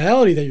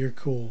personality that you're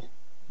cool.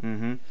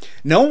 Mm-hmm.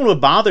 No one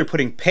would bother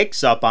putting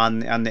pics up on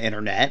the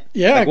internet.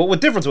 Yeah. What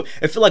difference?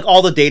 If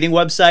all the dating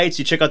websites,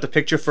 you check out the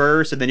picture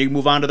first, and then you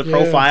move on to the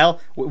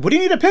profile. What do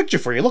you need a picture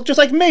for? You look just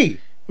like me.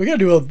 We gotta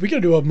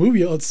do a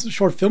movie, a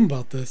short film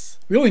about this.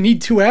 We only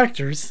need 2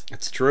 actors.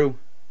 That's true.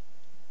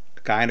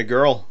 A guy and a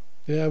girl.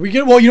 Yeah,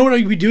 you know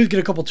what we do is get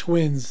a couple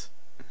twins.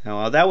 Oh,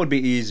 well, that would be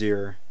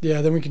easier.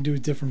 Yeah, then we can do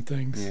different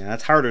things. Yeah,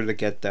 that's harder to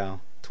get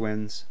though.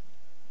 Twins.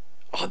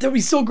 Oh, that'd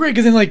be so great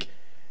because then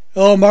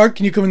oh, Mark,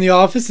 can you come in the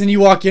office? And you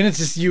walk in, it's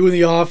just you in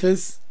the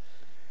office.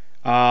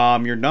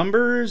 Your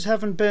numbers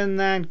haven't been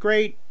that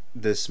great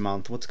this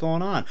month. What's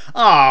going on?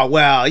 Oh,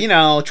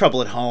 well,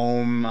 trouble at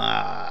home.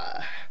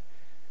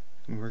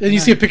 And you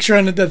see a picture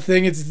on that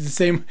thing, it's the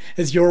same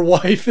as your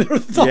wife.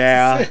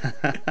 Yeah.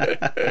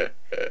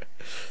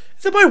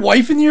 Is that my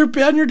wife on your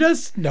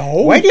desk?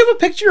 No. Why do you have a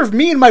picture of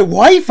me and my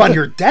wife on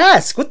your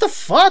desk? What the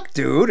fuck,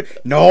 dude?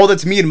 No,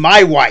 that's me and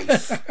my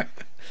wife.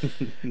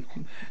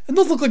 And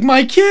those look like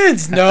my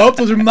kids. Nope,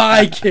 those are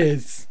my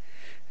kids.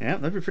 Yeah,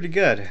 that'd be pretty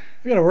good.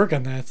 We gotta work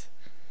on that.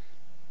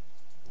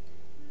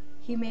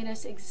 He made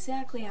us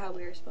exactly how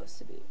we were supposed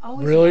to be.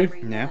 Always really?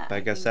 Yeah, I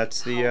guess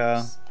that's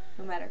the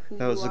no matter who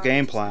that was the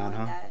game plan,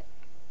 huh? That,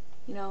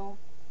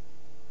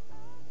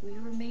 we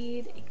were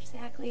made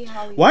exactly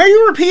how we Why are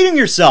you repeating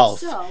yourself?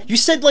 So, you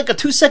said like a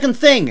 2-second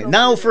thing.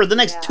 Now for the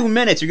next 2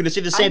 minutes, you're going to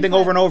say the same thing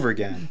over and over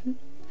again.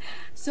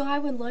 So I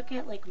would look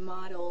at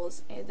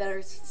models that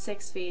are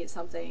 6 feet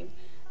something,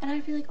 and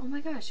I'd be like, oh my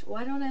gosh,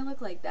 why don't I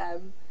look like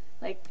them?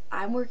 Like,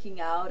 I'm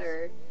working out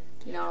or...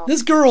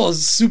 This girl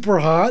is super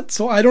hot,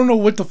 so I don't know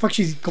what the fuck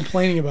she's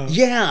complaining about.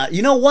 Yeah,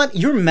 you know what?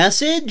 Your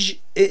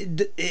message,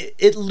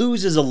 it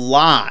loses a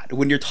lot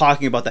when you're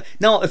talking about that.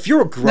 Now, if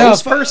you're a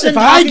gross person... If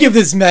I give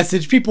this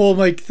message, people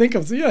think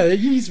of, yeah,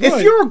 he's right.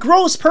 If you're a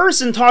gross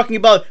person talking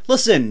about,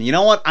 listen, you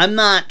know what? I'm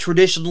not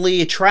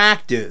traditionally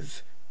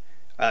attractive.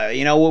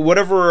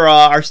 Whatever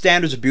our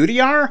standards of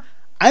beauty are,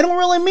 I don't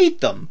really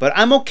meet them. But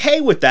I'm okay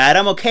with that.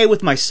 I'm okay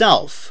with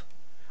myself.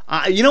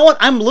 You know what?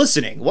 I'm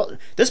listening. Well,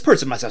 this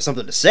person must have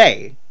something to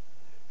say.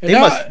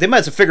 They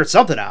must have figured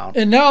something out.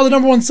 And now the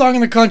number 1 song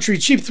in the country,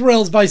 Cheap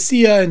Thrills by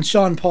Sia and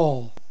Sean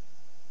Paul.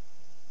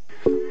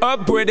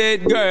 Up with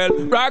it, girl.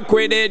 Rock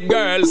with it,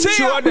 girl.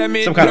 Show them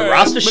it, some kind of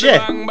Rasta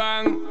shit. Bang,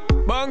 bang.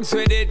 Bunks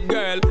with it,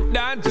 girl.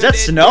 Dance is that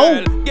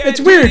Snow?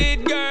 It's weird.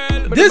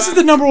 This is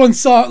the number 1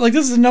 song.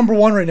 This is the number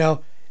 1 right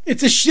now.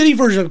 It's a shitty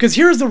version because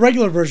here's the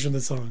regular version of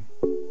the song.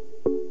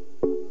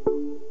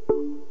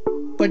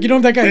 You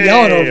don't have that guy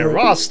yelling over it.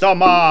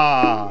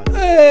 Rastaman!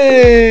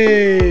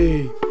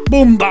 Hey!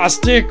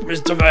 Boombastic,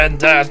 Mr.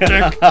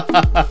 Fantastic.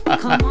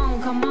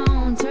 Come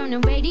on, turn the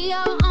radio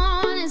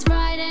on. It's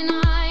Friday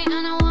night,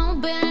 and I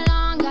won't be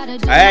long.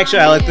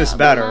 I like this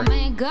better.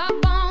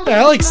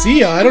 Yeah, I like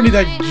Sia. I don't need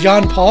that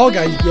John Paul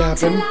guy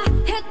yapping.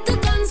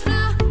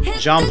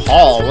 John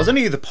Paul? Wasn't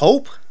he the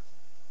Pope?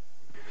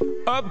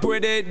 Up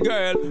with it,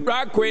 girl.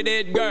 Rock with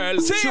it, girl.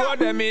 Show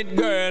them it,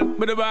 girl.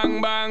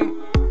 Bang, bang.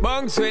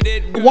 bounce with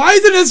it, girl. Why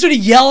is it necessary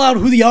to yell out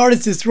who the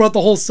artist is throughout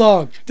the whole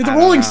song? Did the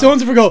Rolling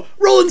Stones ever go,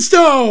 Rolling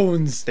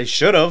Stones? They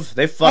should have.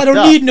 They fucked up. I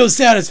don't need no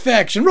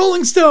satisfaction.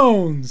 Rolling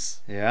Stones.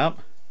 Yep.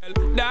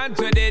 Dance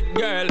with it,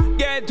 girl.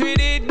 Get with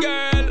it,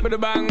 girl. With a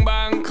bang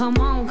bang. Come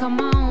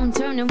on,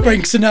 turn it.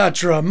 Frank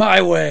Sinatra,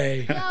 My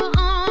Way.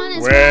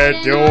 We're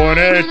doing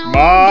it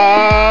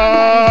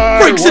my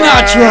Frank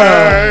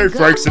Sinatra. way.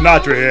 Frank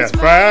Sinatra here.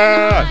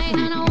 Frank.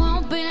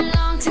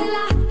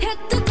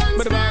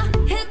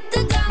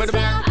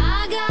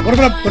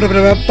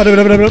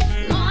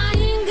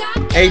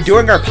 Hey,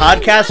 doing our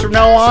podcast from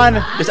now on,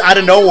 just out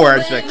of nowhere,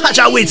 it's like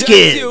Hotshot Whiz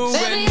Kids.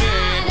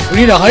 We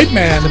need a hype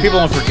man. So people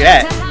don't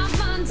forget.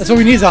 That's what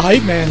we need is a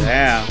hype man.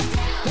 Yeah.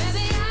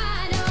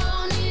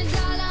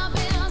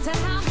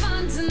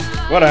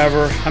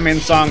 Whatever. I mean,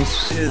 the song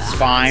is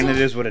fine. It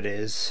is what it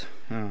is.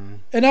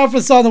 And now for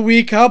the song of the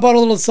week, how about a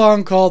little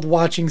song called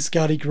Watching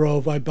Scotty Grow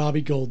by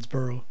Bobby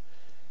Goldsboro?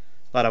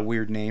 A lot of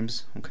weird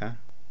names. Okay.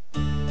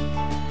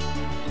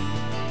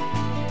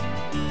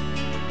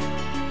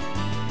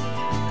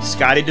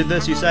 Scotty did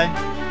this, you say?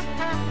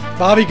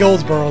 Bobby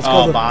Goldsboro. It's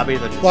called Bobby.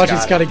 Watching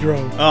Scotty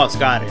Grow. Oh,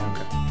 Scotty.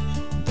 Okay.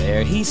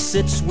 There he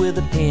sits with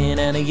a pen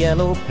and a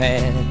yellow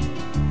pad.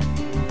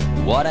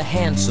 What a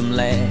handsome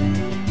lad.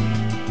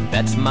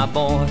 That's my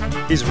boy.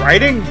 He's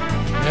writing?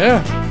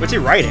 Yeah. What's he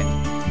writing?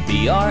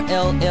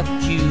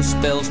 BRLFQ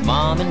spells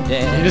mom and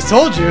dad. He just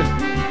told you.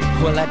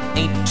 Well, that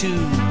ain't too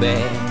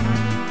bad.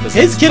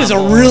 His kid is a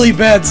really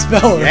bad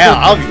speller. Yeah,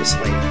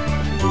 obviously.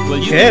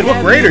 Well, Kid,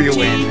 what grade are you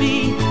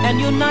in? And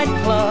your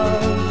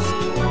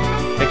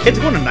nightclubs. The kid's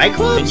going to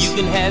nightclubs? And you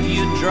can have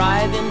your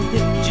drive-in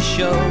picture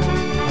show.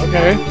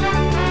 Okay.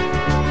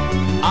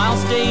 I'll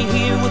stay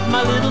here with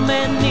my little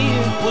man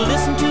near. We'll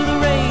listen to the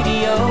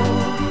radio.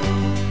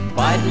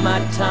 Biding my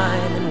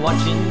time and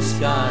watching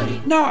Scotty.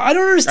 No, I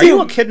don't understand. Are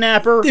you a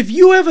kidnapper? If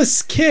you have a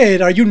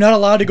kid, are you not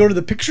allowed to go to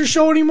the picture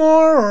show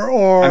anymore?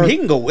 Or I mean, he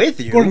can go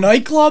with you. Go to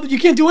nightclub? You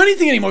can't do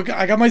anything anymore.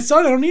 I got my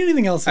son. I don't need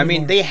anything else anymore. I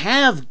mean, they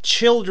have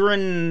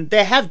children.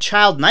 They have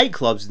child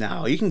nightclubs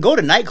now. You can go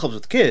to nightclubs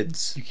with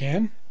kids. You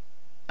can?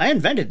 I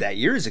invented that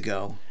years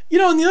ago. You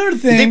know, and the other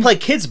thing... They play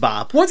Kids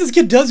Bop. Once this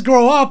kid does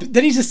grow up,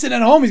 then he's just sitting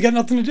at home. He's got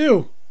nothing to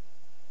do.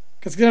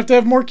 Because he's going to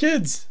have more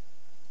kids.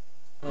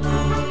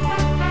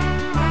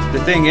 The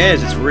thing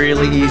is, it's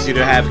really easy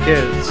to have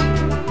kids.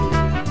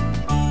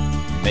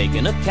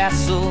 Making a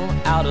castle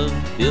out of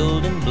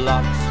building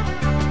blocks.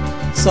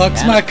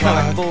 Sucks my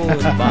cock.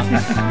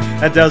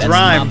 That does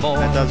rhyme.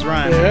 That does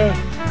rhyme. Yeah.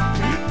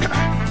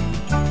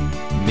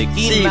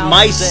 See,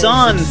 my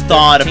son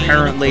thought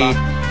apparently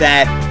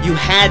that you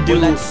had to...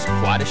 Well, that's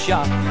quite a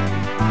shock.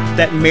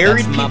 That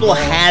married people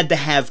had to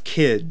have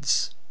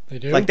kids. They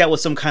do? Like that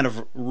was some kind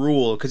of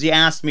rule. Because he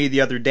asked me the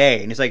other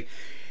day, and he's like,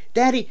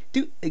 Daddy,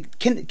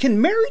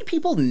 can married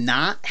people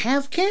not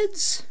have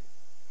kids?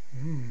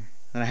 And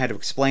I had to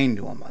explain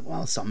to him, like,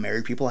 well, some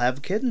married people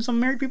have kids and some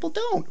married people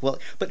don't. Well,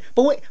 but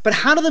wait, but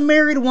how do the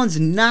married ones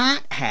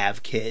not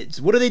have kids?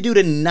 What do they do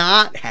to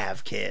not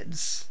have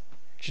kids?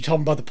 Did you tell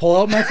him about the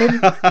pull-out method?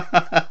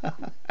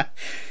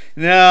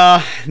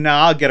 No,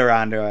 I'll get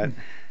around to it.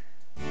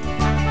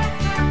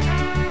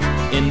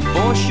 In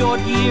 4 short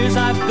years,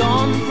 I've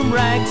gone from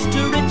rags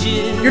to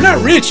riches. You're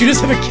not rich, you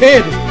just have a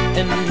kid.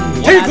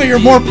 Technically, you're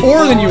more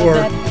poor than you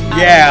were.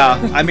 Yeah,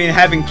 I mean,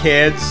 having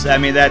kids, I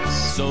mean,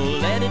 that's...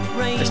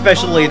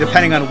 Especially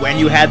depending on when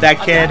you had that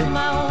kid.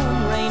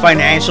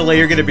 Financially,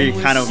 you're going to be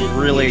kind of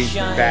really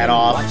bad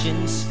off.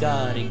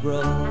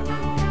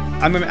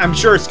 I'm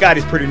sure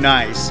Scotty's pretty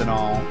nice and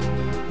all.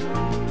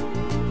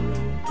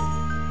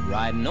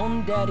 Riding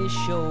on daddy's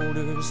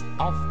shoulders,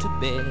 off to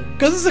bed.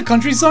 Because it's a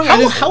country song.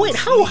 How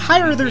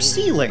high are their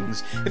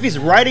ceilings? If he's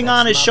riding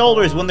on his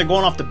shoulders when they're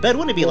going off to bed,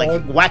 wouldn't it be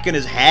like whacking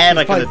his head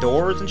like on the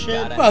doors and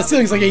shit? Well, the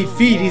ceiling's like 8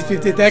 feet.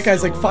 That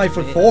guy's like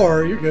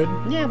 5'4". You're good.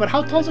 Yeah, but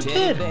how tall's a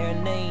kid?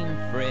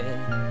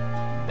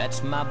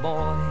 That's my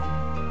boy.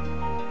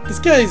 This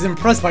guy is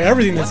impressed by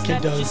everything this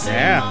kid does.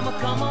 Yeah.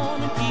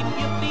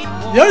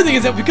 The other thing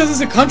is that because it's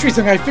a country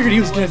song, I figured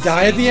he was going to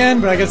die at the end,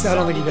 but I guess I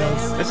don't think he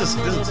does. This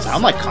doesn't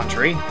sound like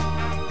country.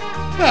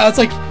 Yeah, it's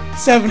like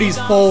 70s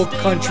folk,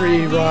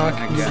 country, rock.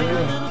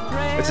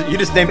 You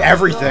just named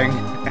everything.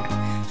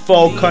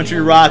 Folk, country,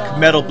 rock,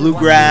 metal,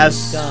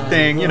 bluegrass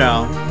thing, you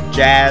know,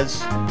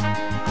 jazz.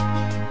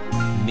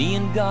 Me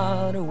and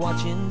God are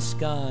watching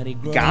Scotty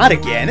grow. God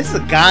again? This is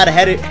a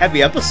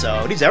God-heavy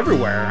episode. He's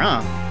everywhere,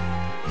 huh?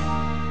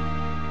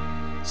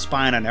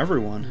 Spying on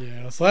everyone.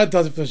 Yeah, so that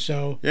does it for the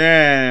show.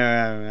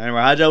 Yeah. Anyway,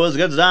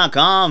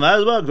 HotshotWhizKids.com,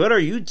 Facebook, Twitter,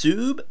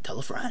 YouTube. Tell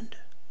a friend.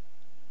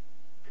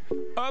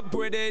 Up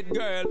with it,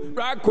 girl.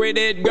 Rock with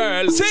it,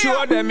 girl.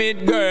 Show them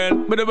it, girl.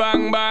 Bada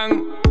bang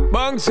bang.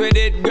 Bounce with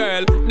it,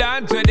 girl.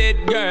 Dance with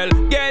it, girl.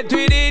 Get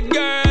with it,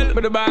 girl.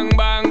 Bada bang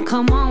bang.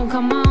 Come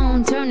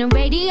on, turn the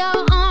radio